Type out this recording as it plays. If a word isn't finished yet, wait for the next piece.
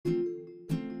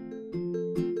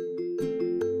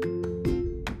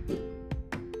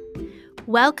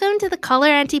Welcome to the Color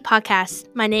Auntie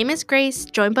podcast. My name is Grace,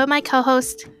 joined by my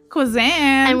co-host, Kuzan.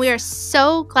 And we are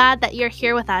so glad that you're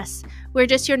here with us. We're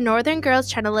just your northern girls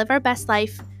trying to live our best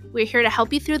life. We're here to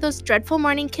help you through those dreadful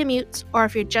morning commutes, or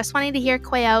if you're just wanting to hear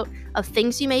Quay out of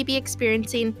things you may be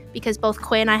experiencing, because both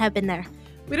Quay and I have been there.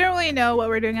 We don't really know what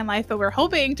we're doing in life, but we're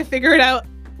hoping to figure it out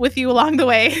with you along the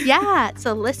way. Yeah,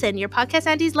 so listen, your podcast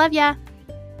aunties love ya.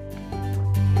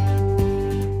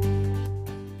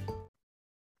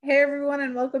 Hey everyone,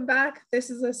 and welcome back. This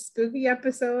is a spooky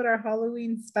episode, our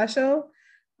Halloween special.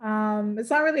 It's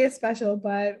not really a special,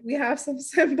 but we have some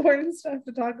important stuff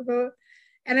to talk about.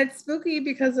 And it's spooky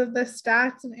because of the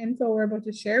stats and info we're about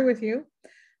to share with you.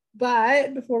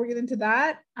 But before we get into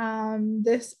that,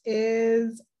 this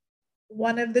is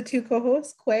one of the two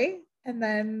co-hosts, Quay. And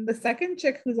then the second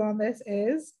chick who's on this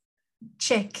is...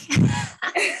 Chick.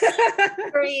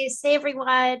 Grace. Hey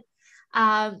everyone.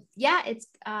 It's...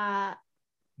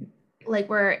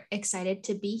 we're excited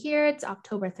to be here. It's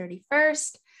October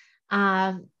 31st. Quay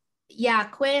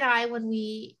and I, when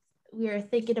we were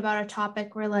thinking about a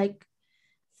topic, we're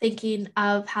thinking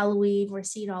of Halloween. We're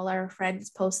seeing all our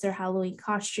friends post their Halloween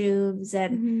costumes,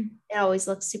 and it always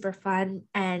looks super fun.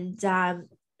 And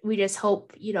we just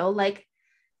hope,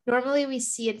 normally we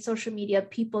see in social media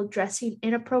people dressing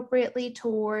inappropriately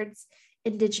towards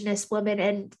Indigenous women,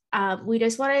 and we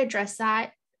just want to address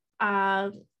that.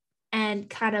 And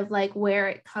kind of where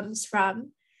it comes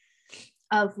from,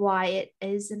 of why it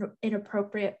is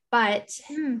inappropriate. But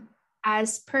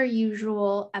as per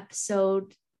usual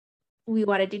episode, we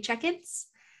want to do check-ins.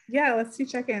 Yeah, let's do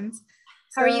check-ins.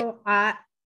 How are you? I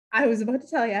was about to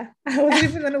tell you. I wasn't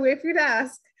even going to wait for you to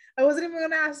ask. I wasn't even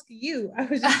going to ask you. I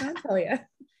was just going to tell you.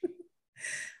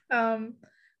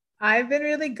 I've been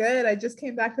really good. I just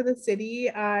came back to the city.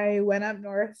 I went up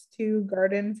north to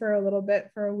garden for a little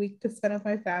bit for a week to spend with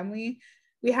my family.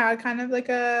 We had kind of like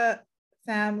a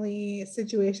family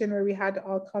situation where we had to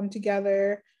all come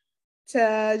together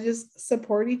to just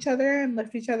support each other and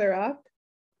lift each other up.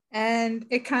 And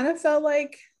it kind of felt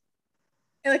like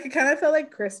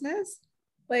Christmas,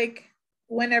 like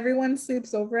when everyone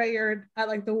sleeps over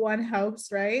at the one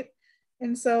house, right?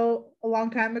 And so a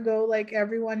long time ago,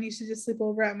 everyone used to just sleep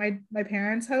over at my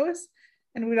parents' house,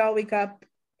 and we'd all wake up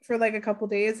for a couple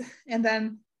days. And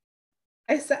then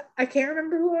I can't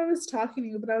remember who I was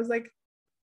talking to, but I was like,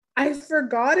 I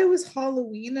forgot it was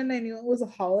Halloween and I knew it was a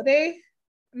holiday.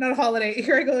 Not a holiday.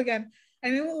 Here I go again. I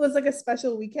knew it was a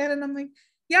special weekend, and I'm like,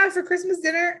 yeah, for Christmas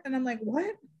dinner. And I'm like,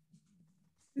 what?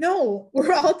 No,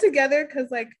 we're all together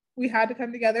because we had to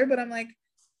come together. But I'm like,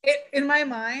 in my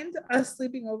mind, us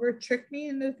sleeping over tricked me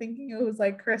into thinking it was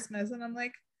Christmas. And I'm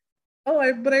like,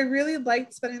 but I really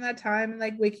liked spending that time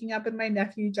and waking up and my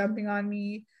nephew jumping on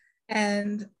me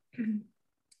and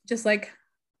just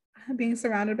being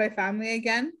surrounded by family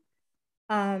again.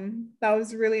 That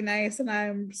was really nice, and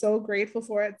I'm so grateful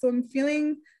for it. So I'm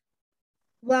feeling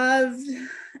loved,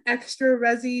 extra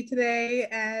resi today,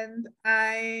 and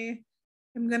I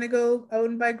am gonna go out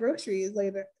and buy groceries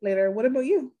later. What about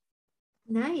you?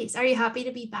 Nice. Are you happy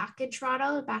to be back in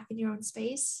Toronto, back in your own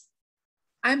space?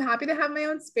 I'm happy to have my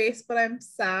own space, but I'm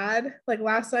sad.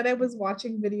 Last night I was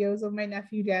watching videos of my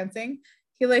nephew dancing.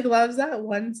 He loves that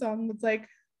one song that's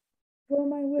blow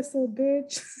my whistle,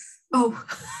 bitch. Oh.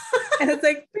 And it's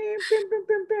bam, bam, bam,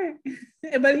 bam,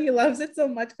 bam. But he loves it so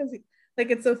much because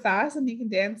it's so fast and he can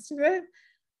dance to it.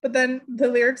 But then the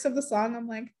lyrics of the song, I'm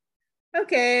like,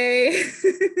 okay.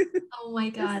 Oh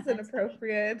my God. This is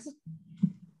inappropriate.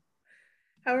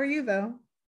 How are you though?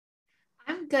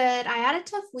 I'm good. I had a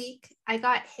tough week. I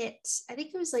got hit, I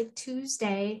think it was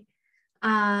Tuesday,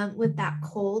 with that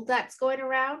cold that's going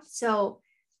around. So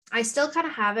I still kind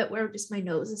of have it where just my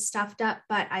nose is stuffed up,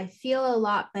 but I feel a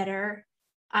lot better.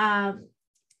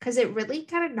 Because it really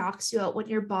kind of knocks you out when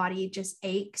your body just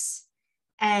aches.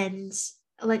 And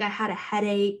I had a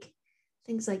headache,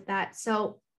 things like that.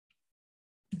 So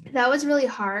that was really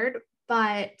hard.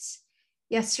 But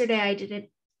yesterday I didn't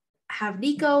have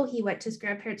Nico. He went to his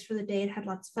grandparents for the day and had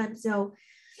lots of fun. So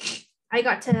I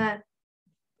got to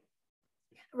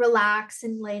relax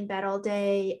and lay in bed all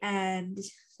day, and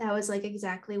that was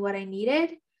exactly what I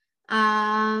needed.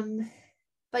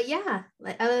 But yeah,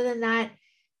 other than that,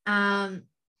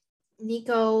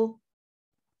 Nico,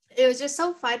 it was just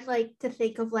so fun to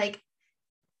think of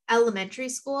elementary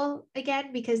school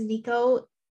again, because Nico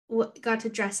got to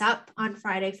dress up on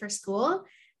Friday for school.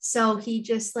 So he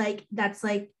just that's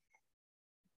the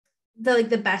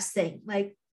best thing.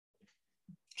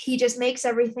 He just makes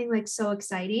everything so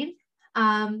exciting.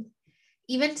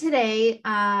 Even today,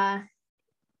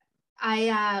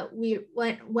 we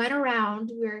went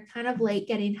around. We were kind of late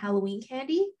getting Halloween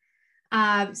candy.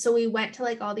 So we went to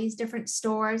like all these different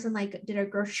stores and like did our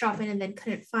grocery shopping and then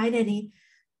couldn't find any.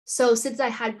 So since I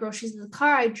had groceries in the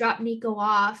car, I dropped Nico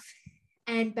off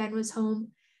and Ben was home.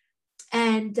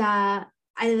 And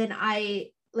then I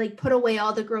like put away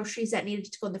all the groceries that needed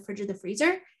to go in the fridge or the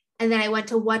freezer. And then I went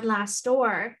to one last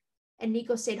store and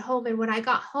Nico stayed home. And when I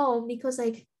got home, Nico's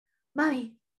like,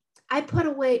 Mommy, I put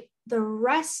away the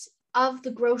rest of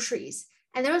the groceries.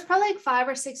 And there was probably like 5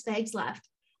 or 6 bags left.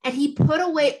 And he put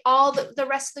away all the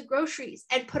rest of the groceries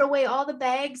and put away all the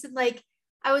bags. And like,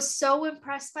 I was so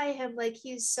impressed by him. Like,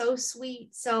 he's so sweet.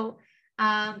 So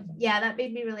yeah, that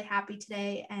made me really happy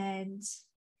today. And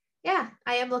yeah,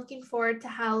 I am looking forward to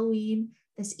Halloween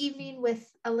this evening with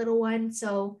a little one.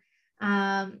 So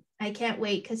I can't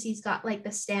wait because he's got like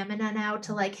the stamina now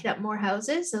to like hit up more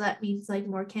houses. So that means like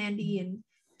more candy and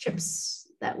chips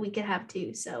that we could have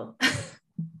too. So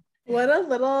what a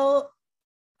little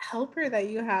helper that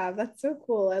you have. That's so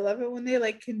cool. I love it when they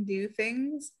like can do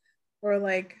things or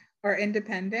like are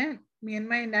independent. Me and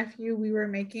my nephew, we were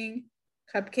making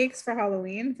cupcakes for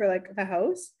Halloween for like the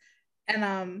house,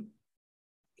 and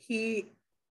he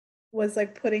was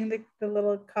like putting the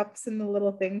little cups in the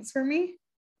little things for me.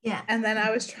 Yeah. And then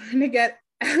I was trying to get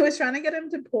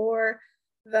him to pour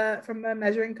from the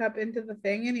measuring cup into the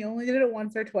thing, and he only did it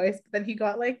once or twice, but then he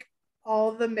got like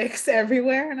all the mix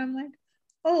everywhere, and I'm like,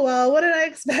 oh well, what did I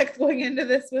expect going into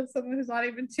this with someone who's not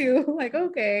even 2? Like,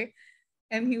 okay.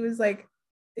 And he was like,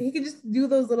 he could just do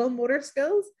those little motor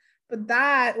skills, but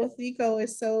that with Nico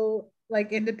is so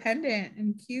like independent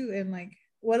and cute, and like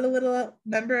what a little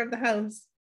member of the house.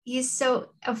 He's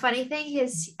so a funny thing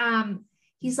is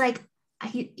he's like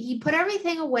he put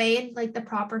everything away in like the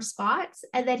proper spots,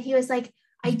 and then he was like,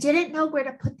 I didn't know where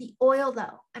to put the oil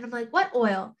though. And I'm like, what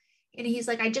oil? And he's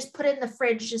like, I just put it in the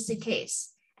fridge just in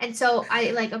case. And so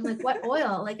I'm like, what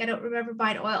oil? Like, I don't remember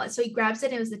buying oil. And so he grabs it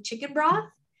and it was the chicken broth.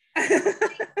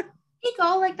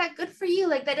 Nico, like, that good for you.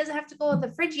 Like, that doesn't have to go in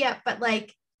the fridge yet, but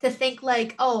like to think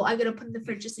like, oh, I'm gonna put in the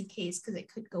fridge just in case because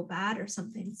it could go bad or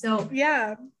something. So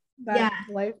yeah,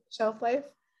 shelf life.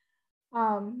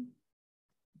 Oh,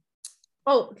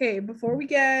 okay. Before we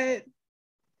get,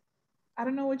 I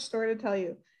don't know which story to tell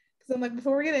you, because I'm like,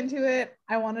 before we get into it,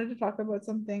 I wanted to talk about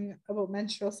something about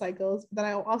menstrual cycles. But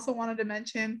then I also wanted to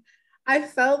mention, I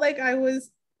felt like I was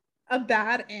a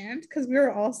bad aunt because we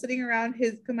were all sitting around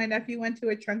because my nephew went to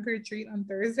a trunk or treat on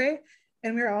Thursday,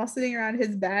 and we were all sitting around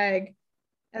his bag,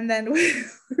 and then we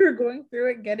were going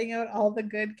through it, getting out all the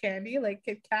good candy like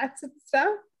Kit Kats and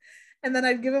stuff, and then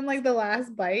I'd give him like the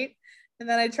last bite, and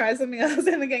then I'd try something else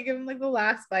and again give him like the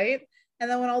last bite, and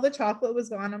then when all the chocolate was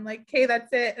gone, I'm like, okay,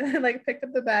 that's it, and I like picked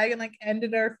up the bag and like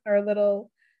ended our little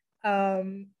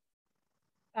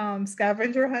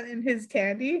scavenger hunt in his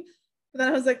candy. But then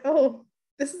I was like, oh,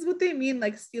 this is what they mean,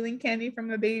 like stealing candy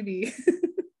from a baby.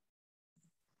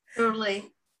 Totally.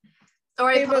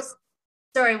 Or one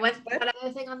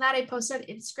other thing on that, I posted on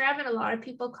Instagram and a lot of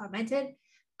people commented.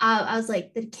 I was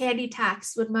like, the candy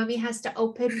tax, when mommy has to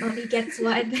open, mommy gets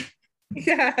one.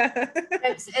 Yeah.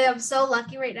 I'm so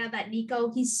lucky right now that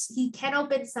Nico, he can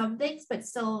open some things, but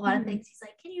still a lot of things. He's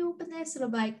like, can you open this? And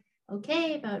I'm like,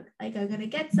 okay, but like, I'm gonna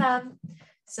get some.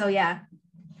 So yeah.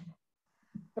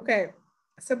 Okay.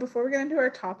 So before we get into our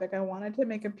topic, I wanted to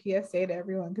make a PSA to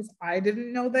everyone because I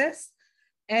didn't know this,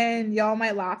 and y'all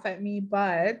might laugh at me,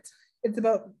 but it's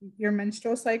about your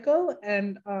menstrual cycle.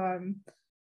 And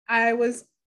I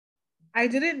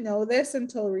didn't know this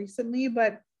until recently,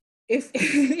 but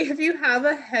if you have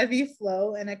a heavy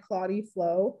flow and a clotty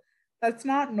flow, that's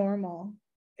not normal.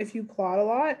 If you clot a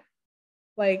lot,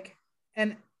 like,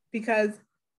 and because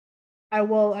I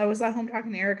was at home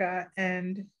talking to Erica,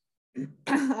 and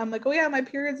I'm like, oh yeah, my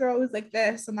periods are always like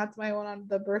this, and that's why I went on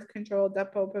the birth control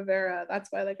Depo-Provera. That's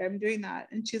why like I'm doing that.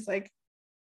 And she's like,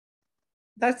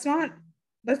 that's not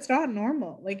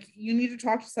normal. Like, you need to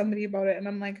talk to somebody about it. And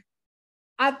I'm like,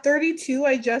 at 32,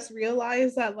 I just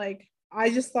realized that like I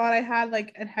just thought I had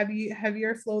like a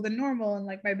heavier flow than normal, and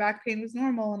like my back pain was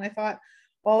normal, and I thought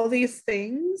all these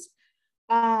things.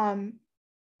 So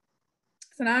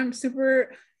now I'm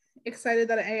super excited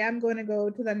that I am going to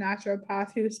go to the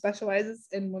naturopath who specializes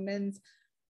in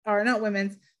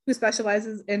who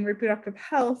specializes in reproductive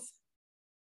health,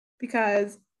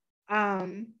 because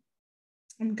I'm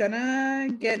gonna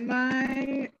get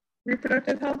my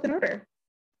reproductive health in order.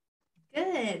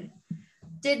 Good.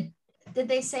 Did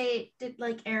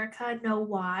like Erica know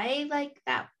why like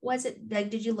that wasn't like,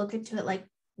 did you look into it, like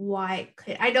why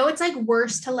I know it's like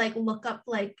worse to like look up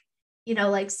like, you know,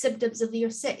 like symptoms of your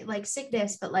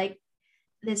sickness, but like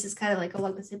this is kind of like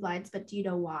along the same lines, but do you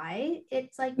know why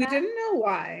it's like we didn't know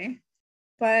why,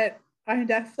 but I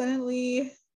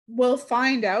definitely we'll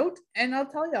find out, and I'll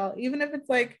tell y'all, even if it's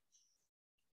like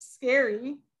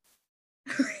scary.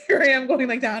 Here I am going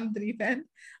like down the deep end.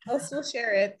 I'll still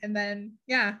share it, and then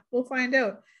yeah, we'll find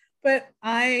out. But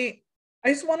I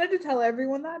just wanted to tell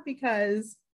everyone that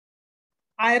because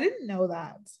I didn't know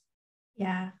that.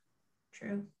 Yeah,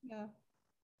 true. Yeah.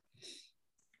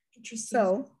 Interesting.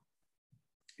 So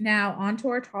now on to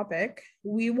our topic.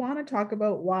 We want to talk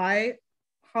about why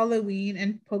Halloween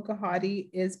and Pocahontas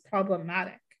is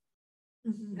problematic.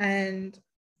 Mm-hmm. And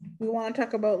we want to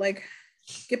talk about like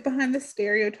get behind the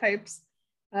stereotypes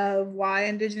of why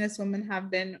Indigenous women have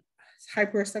been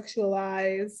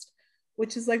hypersexualized,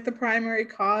 which is like the primary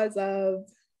cause of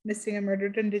missing and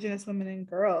murdered Indigenous women and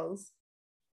girls.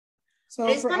 So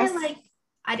I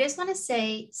just want to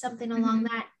say something along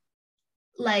that,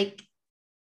 like,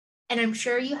 and I'm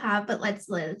sure you have, but let's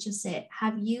just say it.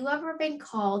 Have you ever been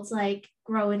called, like,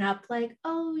 growing up, like,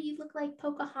 oh, you look like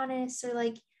Pocahontas, or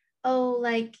like, oh,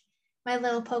 like my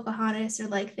little Pocahontas, or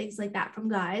like things like that from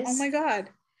guys? Oh my God.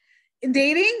 In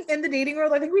the dating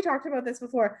world, I think we talked about this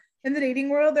before. In the dating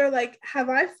world, they're like, have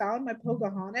I found my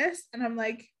Pocahontas? And I'm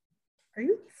like, are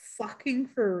you fucking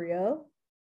for real?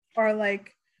 Or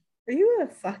like, are you a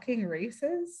fucking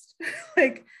racist?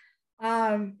 Like,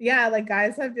 yeah, like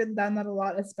guys have done that a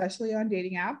lot, especially on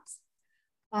dating apps.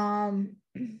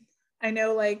 I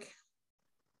know like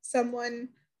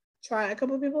a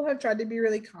couple of people have tried to be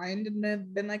really kind and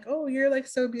have been like, oh, you're like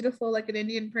so beautiful, like an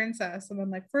Indian princess. And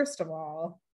I'm like, first of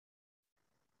all,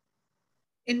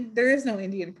 there is no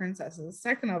Indian princesses.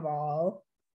 Second of all,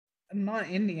 I'm not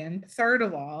Indian. Third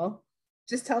of all,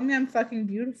 just tell me I'm fucking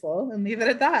beautiful and leave it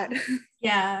at that.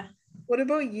 Yeah. What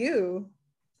about you?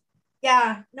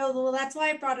 Yeah, no, well, that's why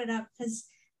I brought it up, because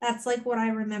that's like what I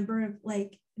remember of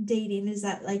like dating, is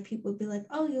that like people would be like,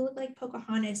 oh, you look like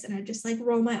Pocahontas, and I'd just like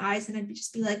roll my eyes and I'd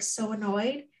just be like so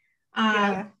annoyed.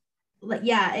 Yeah. Like,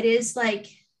 yeah, it is like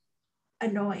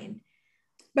annoying.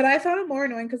 But I found it more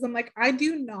annoying because I'm like, I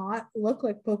do not look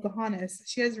like Pocahontas.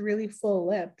 She has really full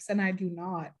lips, and I do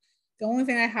not. The only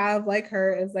thing I have like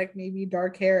her is like maybe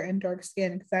dark hair and dark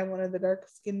skin, because I'm one of the dark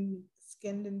skinned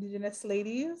Indigenous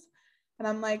ladies. And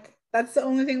I'm like, that's the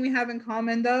only thing we have in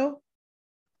common though.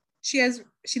 She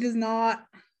does not,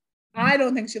 I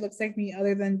don't think she looks like me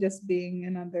other than just being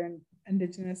another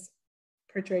Indigenous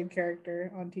portrayed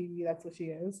character on TV. That's what she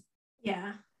is.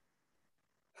 Yeah.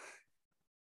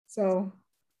 So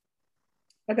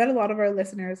I bet a lot of our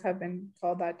listeners have been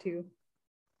called that too.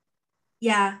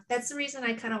 Yeah, that's the reason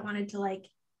I kind of wanted to like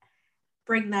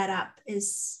bring that up,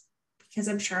 is because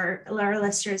I'm sure our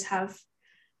listeners have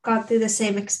gone through the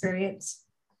same experience.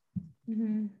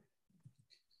 Mm-hmm.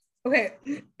 Okay,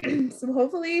 so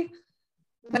hopefully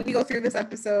when we go through this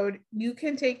episode, you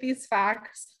can take these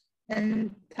facts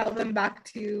and tell them back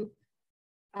to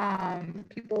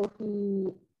people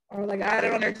who are like, I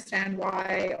don't understand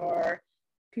why, or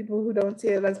people who don't see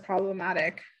it as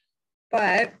problematic.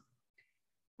 But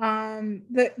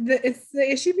it's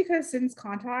the issue because since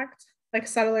contact, like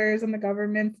settlers and the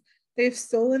government, they've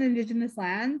stolen Indigenous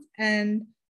lands, and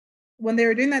when they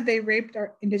were doing that, they raped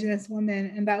our Indigenous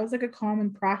women, and that was like a common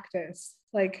practice.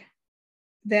 Like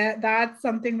that's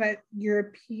something that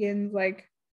Europeans like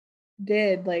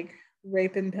did, like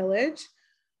rape and pillage.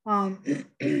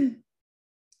 And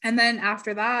then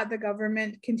after that, the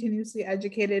government continuously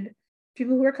educated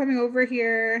people who are coming over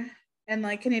here and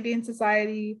like Canadian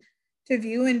society to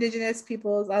view Indigenous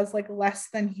peoples as like less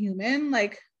than human,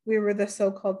 like we were the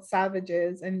so-called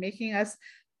savages, and making us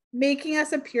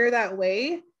appear that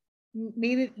way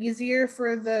made it easier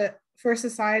for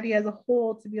society as a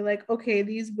whole to be like, okay,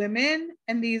 these women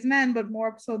and these men, but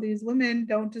more so these women,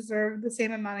 don't deserve the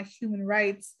same amount of human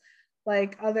rights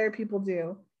like other people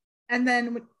do. And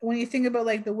then when you think about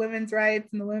like the women's rights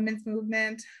and the women's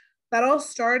movement, that all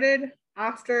started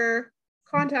after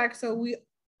contact. So we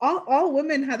all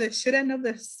women had the shit end of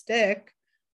the stick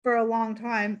for a long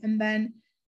time. And then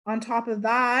on top of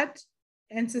that,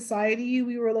 in society,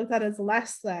 we were looked at as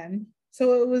less than.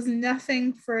 So it was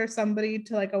nothing for somebody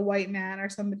to like a white man or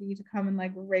somebody to come and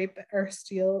like rape or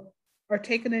steal or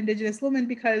take an Indigenous woman,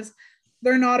 because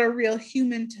they're not a real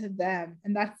human to them.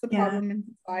 And that's the problem in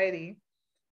society.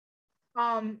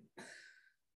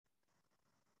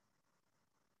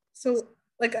 So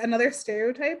like another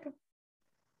stereotype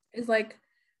is like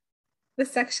the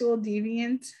sexual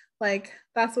deviant, like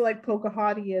that's what like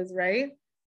Pocahontas is, right?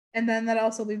 And then that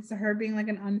also leads to her being like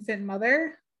an unfit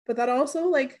mother. But that also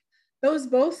like those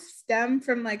both stem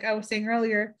from, like I was saying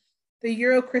earlier, the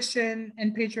Euro-Christian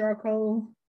and patriarchal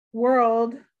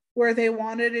world, where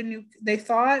Europeans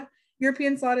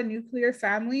thought a nuclear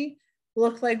family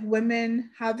looked like women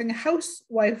having a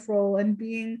housewife role and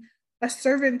being a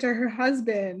servant to her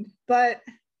husband. But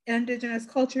in Indigenous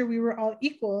culture, we were all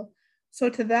equal. So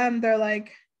to them, they're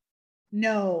like,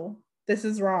 no, this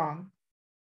is wrong.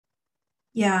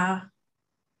 Yeah.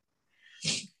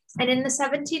 And in the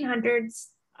 1700s,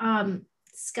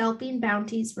 scalping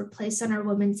bounties were placed on our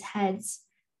women's heads,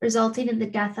 resulting in the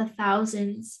death of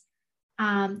thousands.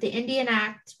 The Indian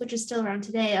Act, which is still around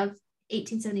today, of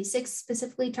 1876,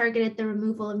 specifically targeted the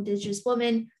removal of Indigenous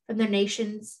women from their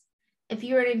nations. If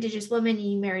you were an Indigenous woman and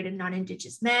you married a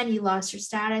non-Indigenous man, you lost your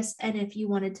status. And if you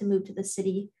wanted to move to the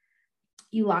city,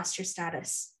 you lost your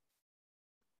status.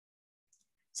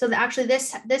 So actually,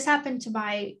 this happened to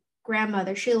my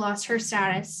grandmother. She lost her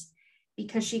status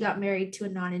because she got married to a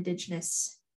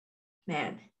non-Indigenous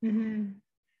man. Mm-hmm.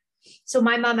 So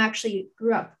my mom actually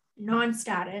grew up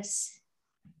non-status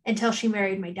until she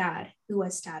married my dad, who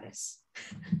was status.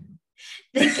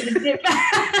 That's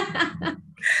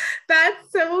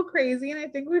so crazy. And I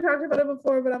think we talked about it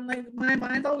before, but I'm like, my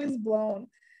mind's always blown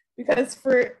because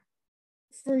for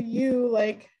you,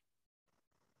 like,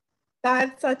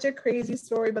 that's such a crazy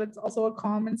story, but it's also a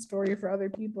common story for other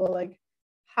people, like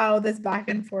how this back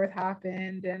and forth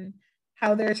happened and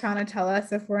how they're trying to tell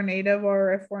us if we're Native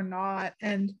or if we're not.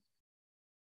 And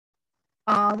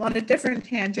on a different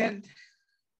tangent,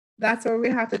 that's where we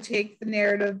have to take the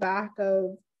narrative back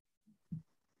of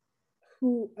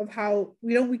how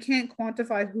we can't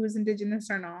quantify who's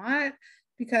Indigenous or not,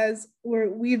 because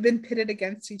we've been pitted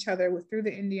against each other through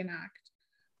the Indian Act.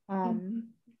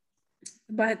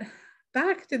 But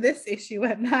back to this issue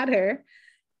at matter.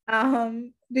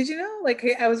 Did you know, like,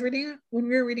 I was reading, when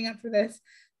we were reading up for this,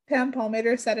 Pam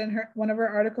Palmater said in one of her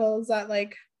articles that,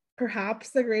 like,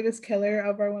 perhaps the greatest killer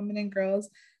of our women and girls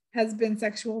has been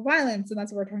sexual violence, and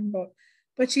that's what we're talking about.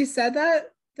 But she said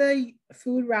that the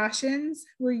food rations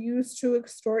were used to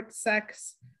extort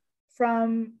sex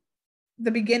from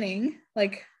the beginning,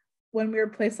 like when we were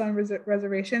placed on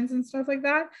reservations and stuff like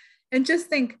that. And just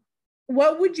think,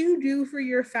 what would you do for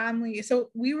your family? So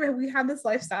we had this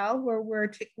lifestyle where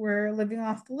we're living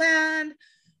off the land,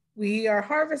 we are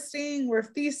harvesting, we're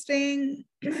feasting,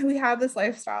 we have this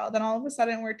lifestyle. Then all of a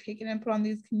sudden we're taken and put on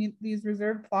these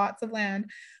reserved plots of land.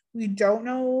 We don't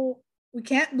know, we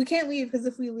can't leave, because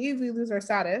if we leave, we lose our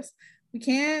status. We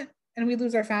can't, and we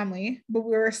lose our family, but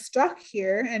we're stuck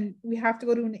here and we have to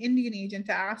go to an Indian agent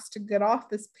to ask to get off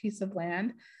this piece of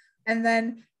land. And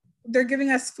then they're giving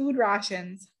us food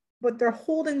rations, but they're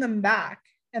holding them back.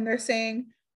 And they're saying,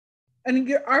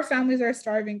 and our families are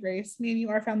starving, Grace. Me and you,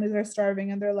 our families are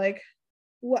starving. And they're like,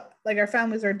 what? Like, our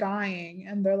families are dying.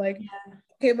 And they're like, yeah,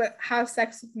 okay, but have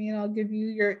sex with me and I'll give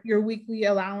you your weekly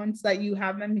allowance that you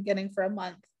haven't been getting for a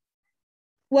month.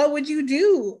 What would you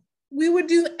do? We would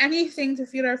do anything to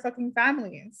feed our fucking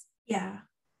families. Yeah.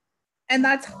 And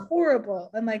that's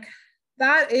horrible. And like,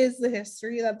 that is the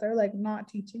history that they're like not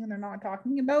teaching and they're not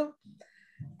talking about.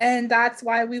 And that's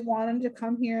why we want them to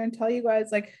come here and tell you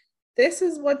guys, like, this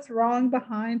is what's wrong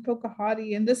behind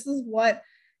Pocahontas, and this is what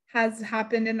has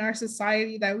happened in our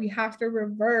society that we have to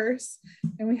reverse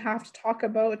and we have to talk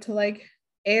about to like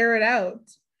air it out.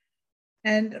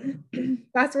 And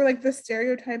that's where like the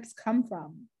stereotypes come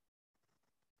from.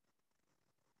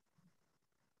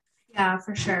 Yeah,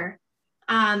 for sure.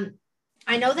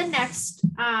 I know the next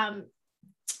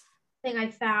thing I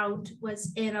found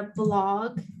was in a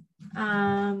blog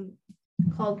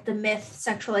called The Myth,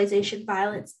 Sexualization,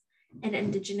 Violence, and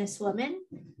Indigenous Women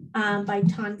by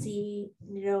Tanzi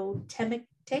Temik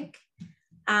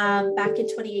back in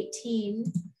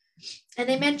 2018. And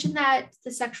they mentioned that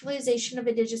the sexualization of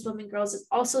Indigenous women and girls is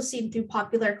also seen through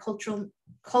popular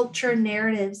culture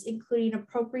narratives, including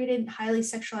appropriated and highly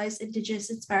sexualized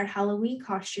Indigenous-inspired Halloween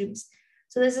costumes.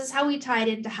 So this is how we tied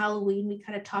into Halloween. We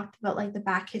kind of talked about like the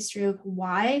back history of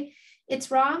why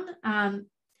it's wrong.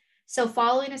 So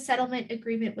following a settlement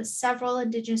agreement with several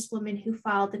Indigenous women who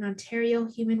filed an Ontario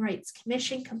Human Rights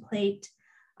Commission complaint,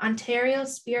 Ontario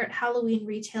Spirit Halloween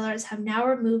retailers have now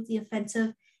removed the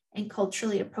offensive and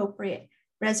culturally appropriate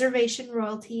reservation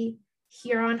royalty,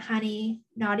 Huron Honey,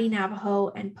 Naughty Navajo,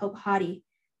 and Pocahontas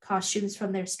costumes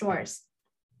from their stores.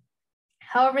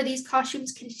 However, these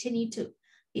costumes continue to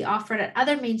be offered at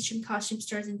other mainstream costume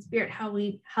stores and Spirit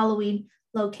Halloween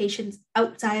locations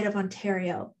outside of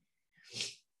Ontario.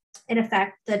 In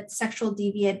effect, the sexual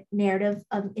deviant narrative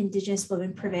of Indigenous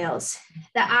women prevails.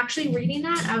 That actually reading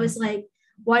that, I was like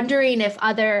wondering if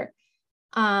other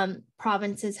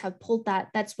provinces have pulled that.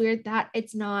 That's weird that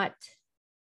it's not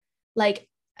like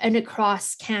an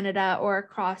across Canada or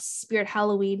across Spirit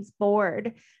Halloween's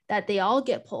board that they all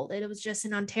get pulled. It was just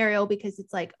in Ontario because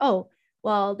it's like, oh,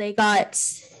 well, they got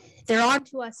they're on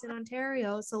to us in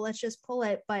Ontario, so let's just pull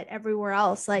it. But everywhere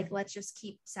else, like, let's just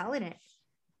keep selling it.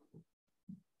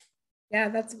 Yeah,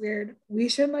 that's weird. We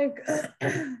should like,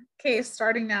 okay,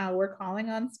 starting now, we're calling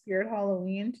on Spirit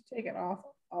Halloween to take it off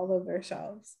all of their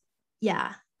shelves.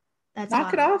 Yeah, that's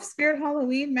Knock it wild. off, Spirit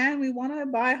Halloween, man. We want to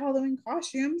buy Halloween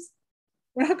costumes.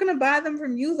 We're not going to buy them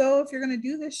from you, though, if you're going to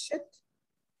do this shit.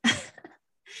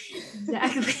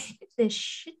 Exactly. This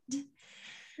shit.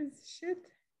 This shit.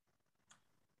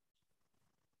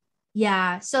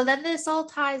 Yeah. So then this all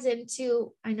ties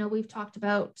into, I know we've talked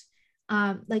about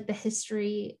like the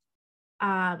history,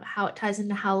 how it ties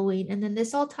into Halloween. And then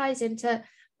this all ties into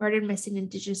murdered, missing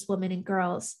Indigenous women and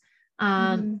girls.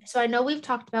 So I know we've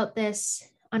talked about this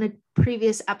on a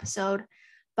previous episode,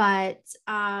 but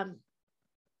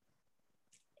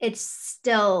it's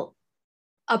still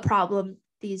a problem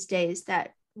these days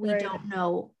that we don't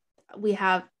know. We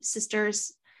have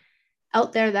sisters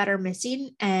out there that are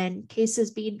missing and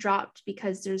cases being dropped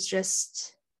because there's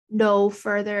just no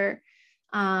further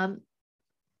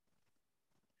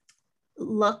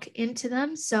look into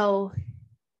them. So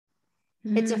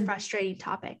it's a frustrating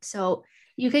topic. So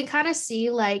you can kind of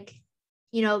see, like,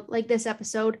 you know, like this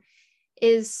episode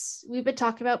is, we've been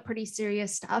talking about pretty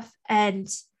serious stuff, and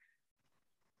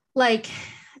like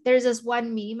there's this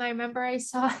one meme I remember I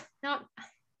saw, not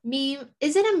meme,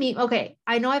 is it a meme? Okay,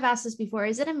 I know I've asked this before.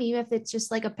 Is it a meme if it's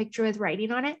just like a picture with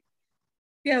writing on it?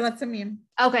 Yeah, that's a meme.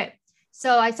 Okay,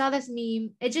 so I saw this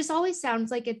meme. It just always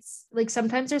sounds like it's like,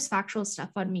 sometimes there's factual stuff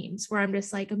on memes where I'm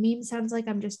just like, a meme sounds like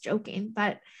I'm just joking,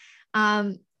 but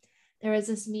there was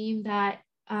this meme that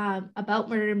about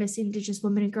murdered, missing Indigenous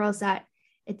women and girls, that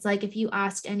it's like, if you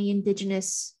ask any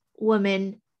Indigenous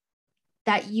woman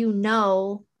that you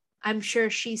know, I'm sure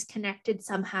she's connected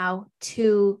somehow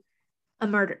to a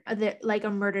murder, like a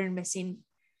murder and missing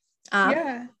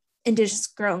Indigenous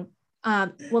girl,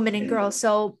 woman and girl.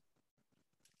 So,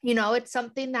 you know, it's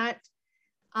something that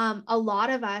a lot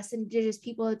of us Indigenous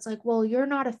people, it's like, well, you're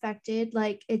not affected.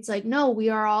 Like, it's like, no, we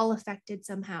are all affected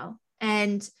somehow.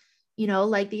 And, you know,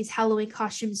 like these Halloween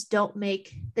costumes don't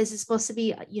make, this is supposed to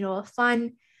be, you know, a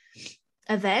fun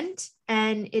event,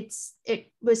 and it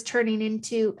was turning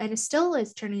into, and it still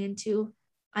is turning into,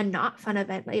 a not fun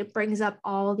event. Like, it brings up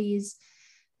all these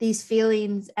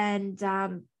feelings, and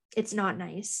it's not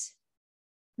nice.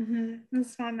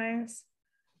 It's not nice.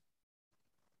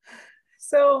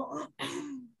 So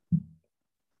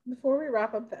before we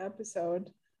wrap up the episode,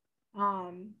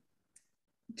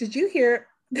 did you hear,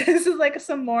 this is like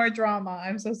some more drama.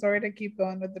 I'm so sorry to keep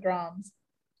going with the dramas.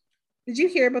 Did you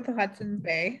hear about the Hudson's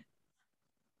Bay?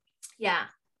 Yeah.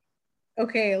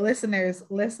 Okay, listeners,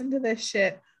 listen to this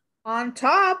shit. On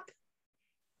top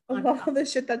of all the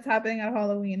shit that's happening at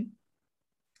Halloween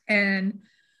and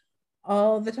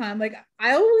all the time, like,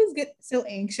 I always get so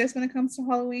anxious when it comes to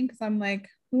Halloween because I'm like,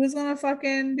 who's gonna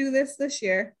fucking do this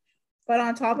year? But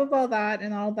on top of all that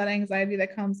and all that anxiety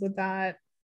that comes with that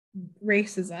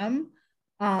racism,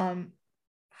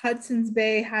 Hudson's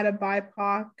Bay had a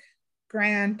BIPOC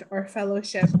grant or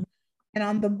fellowship, and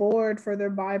on the board for their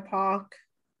BIPOC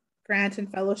grant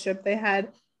and fellowship, they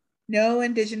had no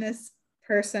Indigenous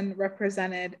person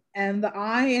represented. And the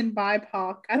I in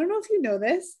BIPOC, I don't know if you know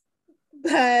this,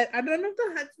 but I don't know if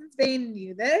the Hudson's Bay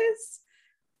knew this,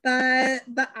 but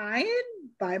the I in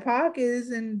BIPOC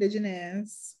is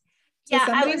Indigenous. So yeah,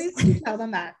 somebody needs to tell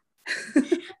them that.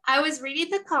 I was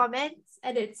reading the comments,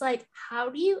 and it's like, how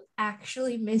do you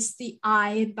actually miss the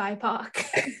I in BIPOC?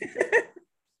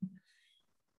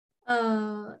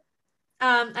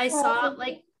 I saw,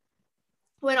 like,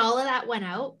 when all of that went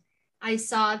out, I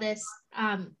saw this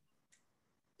a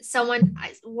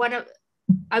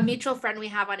mutual friend we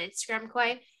have on Instagram,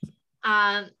 Koi,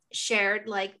 shared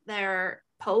like their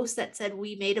post that said,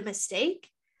 we made a mistake.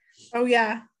 Oh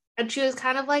yeah. And she was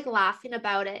kind of like laughing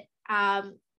about it.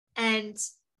 And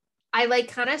I like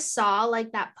kind of saw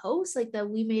like that post, like the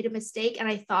we made a mistake, and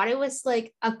I thought it was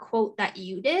like a quote that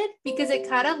you did, because it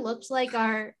kind of looked like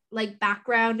our like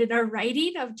background in our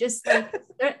writing of just like,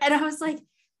 and I was like,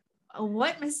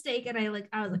 what mistake? And I was like,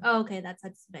 oh, okay, that's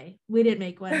Hudson's Bay. We did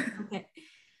make one. Okay.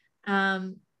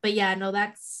 But yeah, no,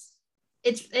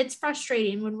 it's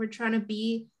frustrating when we're trying to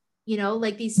be, you know,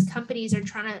 like these companies are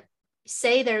trying to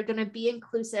say they're going to be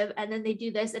inclusive, and then they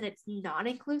do this and it's not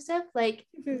inclusive. Like,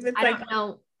 I don't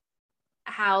know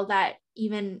how that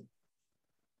even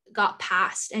got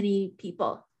past any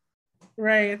people.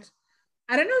 Right.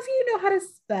 I don't know if you know how to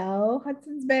spell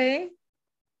Hudson's Bay,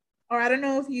 or I don't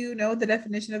know if you know the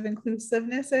definition of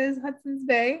inclusiveness is Hudson's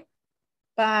Bay,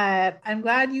 but I'm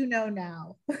glad you know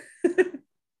now.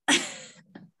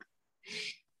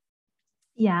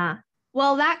 Yeah.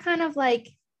 Well, that kind of like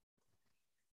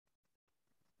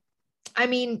I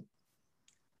mean,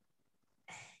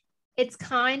 it's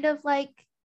kind of like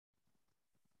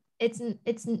it's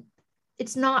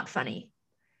not funny.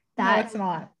 No, it's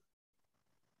not.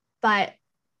 But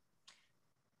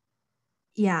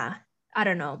yeah, I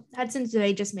don't know. Hudson's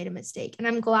Bay just made a mistake, and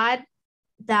I'm glad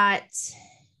that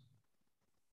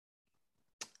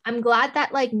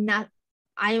like not.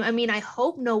 I mean, I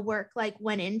hope no work like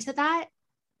went into that,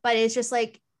 but it's just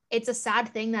like it's a sad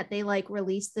thing that they like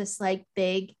released this like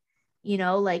big, you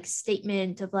know, like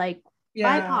statement of like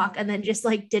BIPOC and then just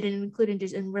like didn't include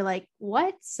it, and we're like,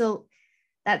 what? So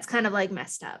that's kind of like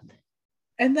messed up.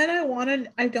 And then I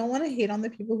don't want to hate on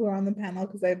the people who are on the panel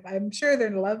because I'm sure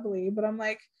they're lovely, but I'm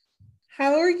like,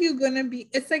 how are you gonna be?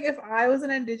 It's like if I was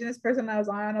an Indigenous person, I was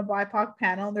on a BIPOC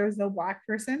panel, there was no Black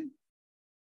person.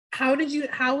 How would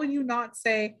you not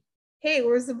say, hey,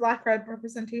 where's the Black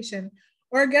representation?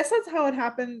 Or I guess that's how it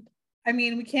happened. I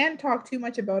mean, we can't talk too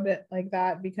much about it like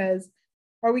that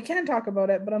or we can talk about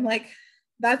it, but I'm like,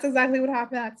 that's exactly what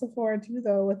happened at Sephora too,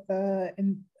 though, with the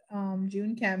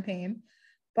June campaign.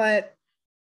 But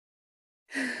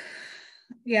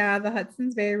yeah, the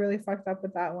Hudson's Bay really fucked up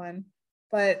with that one.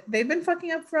 But they've been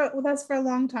fucking up with us for a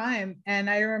long time. And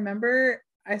I remember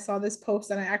I saw this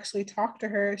post and I actually talked to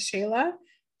her, Shayla.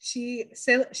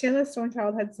 Shayla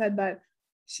Stonechild had said that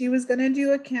she was going to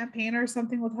do a campaign or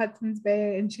something with Hudson's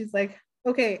Bay. And she's like,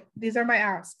 okay, these are my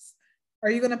asks.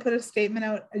 Are you going to put a statement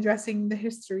out addressing the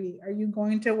history? Are you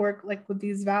going to work like with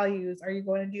these values? Are you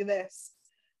going to do this?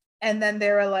 And then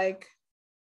they were like,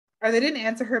 or they didn't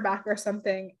answer her back or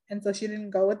something. And so she didn't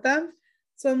go with them.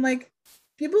 So I'm like,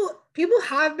 people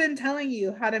have been telling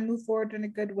you how to move forward in a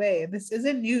good way. This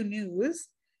isn't new news.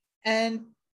 And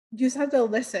you just have to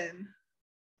listen.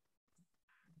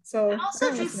 So I'm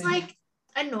also just like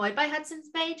annoyed by Hudson's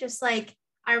Bay. Just like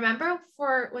I remember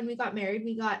for when we got married,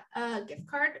 we got a gift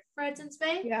card for Hudson's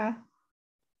Bay. Yeah.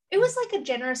 It was like a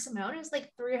generous amount. It was like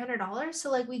 $300.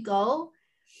 So like we go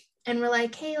and we're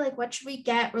like, hey, like what should we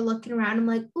get? We're looking around. I'm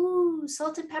like, ooh,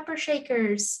 salt and pepper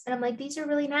shakers. And I'm like, these are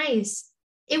really nice.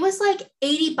 It was like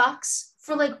 $80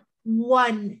 for like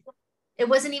one. It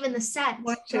wasn't even the set.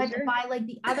 So I had to buy like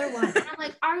the other one. And I'm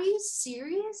like, are you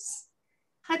serious?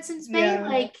 Hudson's Bay? Yeah.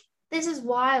 Like, this is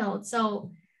wild.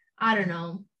 So I don't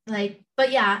know. Like,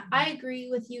 but yeah, I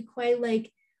agree with you, Quay.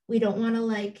 Like, we don't want to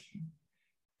like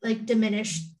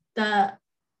diminish the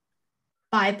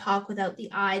BIPOC without the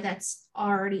I that's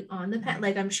already on the pen.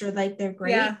 Like, I'm sure like they're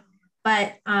great. Yeah.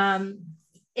 But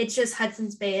it's just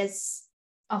Hudson's Bay as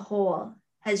a whole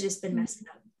has just been messed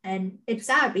up. And it's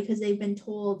sad because they've been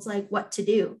told like what to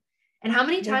do. And how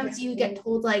many times do you get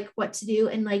told like what to do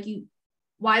and like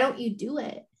why don't you do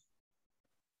it?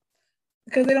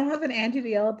 Because they don't have an auntie to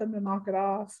yell at them to knock it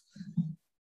off.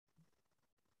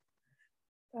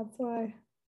 That's why.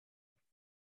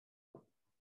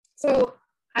 So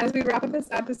as we wrap up this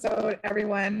episode,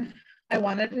 everyone, I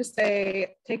wanted to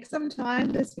say, take some time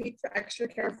this week for extra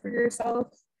care for yourself.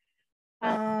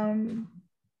 There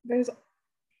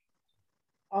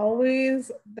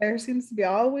seems to be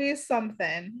always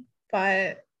something,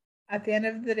 but at the end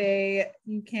of the day,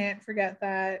 you can't forget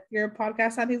that your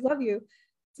podcast aunties love you.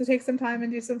 So take some time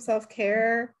and do some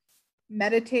self-care,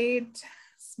 meditate,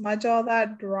 smudge all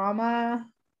that drama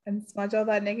and smudge all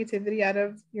that negativity out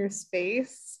of your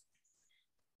space.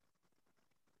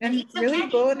 And really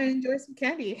go and enjoy some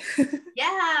candy.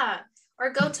 Yeah. Or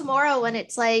go tomorrow when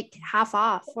it's like half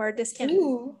off or discount.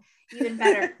 Ooh. Even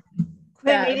better.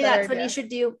 Yeah, maybe that's when you should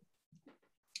do.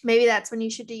 Maybe that's when you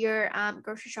should do your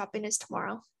grocery shopping is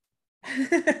tomorrow.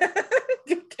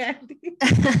 Get candy.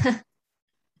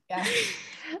 Yeah.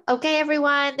 Okay,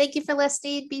 everyone. Thank you for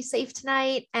listening. Be safe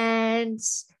tonight and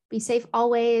be safe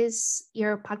always.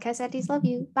 Your podcast aunties love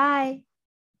you. Bye.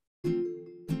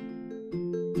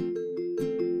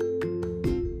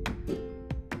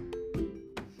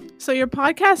 So your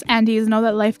podcast aunties know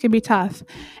that life can be tough,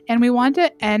 and we want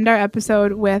to end our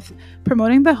episode with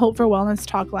promoting the Hope for Wellness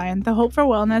talk line. The Hope for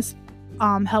Wellness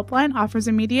helpline offers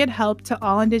immediate help to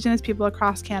all Indigenous people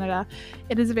across Canada.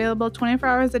 It is available 24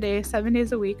 hours a day, 7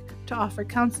 days a week to offer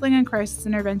counseling and crisis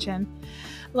intervention.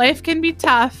 Life can be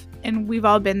tough, and we've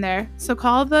all been there. So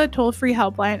call the toll-free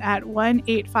helpline at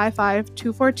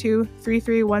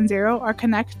 1-855-242-3310 or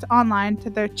connect online to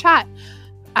their chat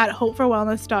at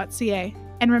hopeforwellness.ca.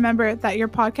 And remember that your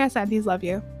podcast aunties love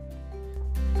you.